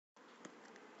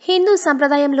హిందూ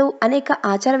సంప్రదాయంలో అనేక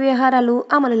ఆచార వ్యవహారాలు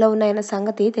అమలులో ఉన్నాయన్న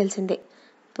సంగతి తెలిసిందే.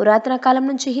 పురాతన కాలం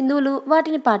నుంచి హిందువులు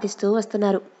వాటిని పాటిస్తూ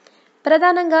వస్తున్నారు.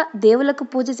 ప్రధానంగా దేవులకు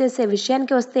పూజ చేసే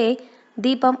విషయానికి వస్తే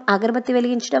దీపం, అగరబత్తి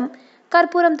వెలిగించడం,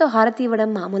 కర్పూరంతో హారతి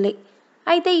ఇవ్వడం మామూలే.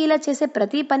 అయితే ఇలా చేసే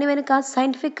ప్రతి పని వెనుక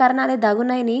సైంటిఫిక్ కారణాలే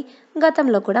దాగున్నాయని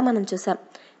గతంలో కూడా మనం చూసాం.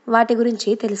 వాటి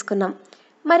గురించి తెలుసుకున్నాం.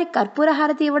 మరి కర్పూర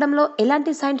హారతి ఇవ్వడంలో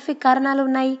ఎలాంటి సైంటిఫిక్ కారణాలు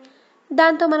ఉన్నాయి?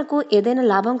 దాంతో మనకు ఏదైనా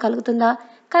లాభం కలుగుతుందా?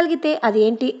 కలిగితే అది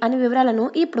ఏంటి అనే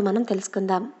వివరాలను ఇప్పుడు మనం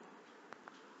తెలుసుకుందాం.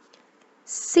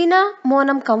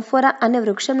 సినామోనం కంఫోరా అనే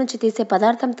వృక్షం నుంచి తీసే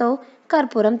పదార్థంతో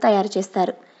కర్పూరం తయారు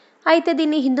చేస్తారు. అయితే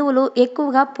దీన్ని హిందువులు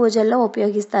ఎక్కువగా పూజల్లో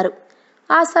ఉపయోగిస్తారు.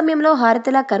 ఆ సమయంలో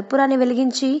హారతిలా కర్పూరాన్ని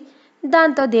వెలిగించి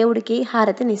దాంతో దేవుడికి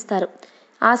హారతినిస్తారు.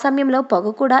 ఆ సమయంలో పొగ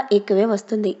కూడా ఎక్కువే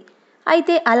వస్తుంది.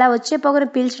 అయితే అలా వచ్చే పొగను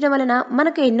పీల్చడం వలన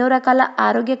మనకు ఎన్నో రకాల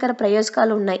ఆరోగ్యకర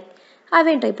ప్రయోజనాలు ఉన్నాయి.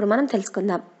 అవేంటో ఇప్పుడు మనం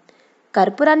తెలుసుకుందాం.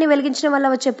 కర్పూరాన్ని వెలిగించడం వల్ల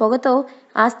వచ్చే పొగతో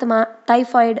ఆస్తమా,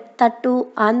 టైఫాయిడ్, తట్టు,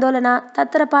 ఆందోళన,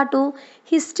 తత్తరపాటు,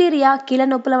 హిస్టీరియా, కీళ్ళ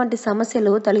నొప్పుల వంటి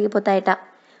సమస్యలు తొలగిపోతాయట.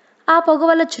 ఆ పొగ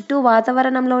వల్ల చుట్టూ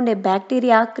వాతావరణంలో ఉండే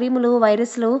బ్యాక్టీరియా, క్రిములు,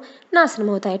 వైరస్లు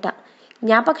నాశనమవుతాయట.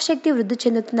 జ్ఞాపక శక్తి వృద్ధి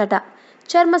చెందుతుందట.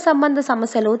 చర్మ సంబంధ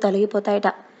సమస్యలు తొలగిపోతాయట.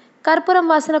 కర్పూరం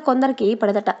వాసన కొందరికి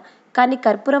పడదట. కానీ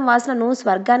కర్పూరం వాసనను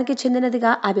స్వర్గానికి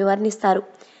చెందినదిగా అభివర్ణిస్తారు.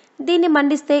 దీన్ని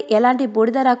మండిస్తే ఎలాంటి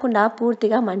బూడిద రాకుండా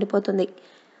పూర్తిగా మండిపోతుంది.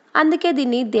 అందుకే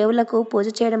దీన్ని దేవుళ్లకు పూజ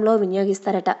చేయడంలో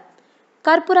వినియోగిస్తారట.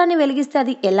 కర్పూరాన్ని వెలిగిస్తే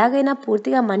అది ఎలాగైనా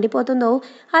పూర్తిగా మండిపోతుందో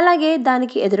అలాగే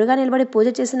దానికి ఎదురుగా నిలబడి పూజ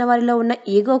చేసిన వారిలో ఉన్న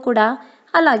ఈగో కూడా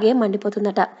అలాగే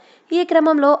మండిపోతుందట. ఈ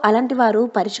క్రమంలో అలాంటి వారు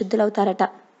పరిశుద్ధులవుతారట.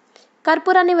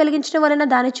 కర్పూరాన్ని వెలిగించడం వలన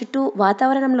దాని చుట్టూ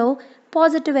వాతావరణంలో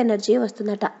పాజిటివ్ ఎనర్జీ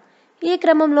వస్తుందట. ఈ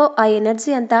క్రమంలో ఆ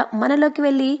ఎనర్జీ అంతా మనలోకి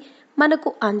వెళ్ళి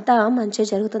మనకు అంతా మంచి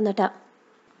జరుగుతుందట.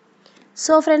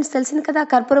 సో ఫ్రెండ్స్, తెలిసింది కదా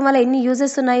కర్పూరం వల్ల ఎన్ని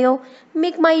యూజెస్ ఉన్నాయో.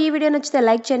 మీకు మా ఈ వీడియో నచ్చితే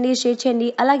లైక్ చేయండి, షేర్ చేయండి,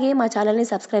 అలాగే మా ఛానల్ని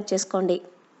సబ్స్క్రైబ్ చేసుకోండి.